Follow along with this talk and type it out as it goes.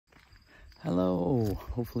Hello,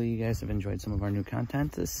 hopefully you guys have enjoyed some of our new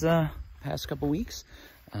content this past couple weeks.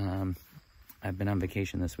 I've been on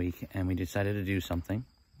vacation this week and we decided to do something.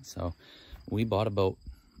 So we bought a boat.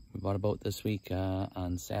 We bought a boat this week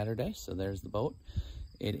on Saturday. So there's the boat.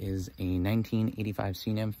 It is a 1985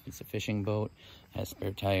 Sea Nymph. It's a fishing boat, has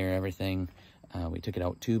spare tire, everything. We took it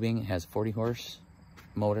out tubing. It has 40 horse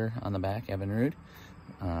motor on the back, Evinrude.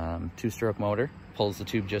 2-stroke motor, pulls the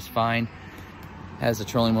tube just fine. Has a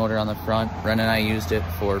trolling motor on the front. Ren and I used it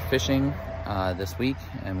for fishing this week,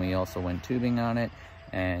 and we also went tubing on it,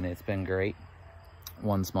 and it's been great.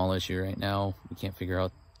 One small issue right now, I can't figure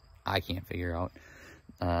out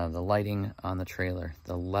the lighting on the trailer.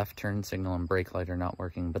 The left turn signal and brake light are not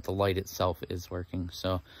working, but the light itself is working.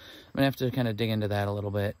 So I'm gonna have to kind of dig into that a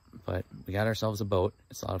little bit, but we got ourselves a boat.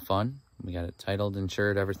 It's a lot of fun. We got it titled,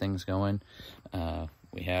 insured, everything's going.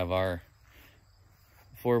 We have our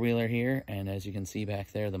four-wheeler here, and as you can see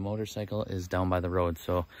back there, the motorcycle is down by the road.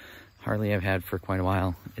 So Harley I've had for quite a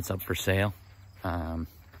while. It's up for sale.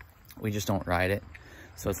 We just don't ride it,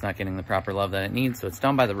 so it's not getting the proper love that it needs. So it's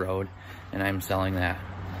down by the road, and I'm selling that.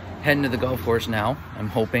 Heading to the golf course now. I'm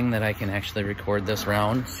hoping that I can actually record this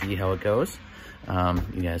round, see how it goes.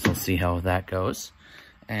 You guys will see how that goes,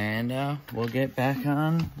 and we'll get back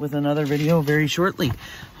on with another video very shortly.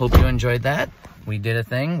 Hope you enjoyed that. We did a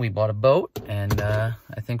thing, we bought a boat, and I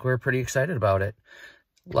think we're pretty excited about it.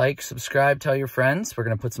 Like, subscribe, tell your friends. We're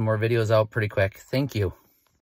gonna put some more videos out pretty quick. Thank you.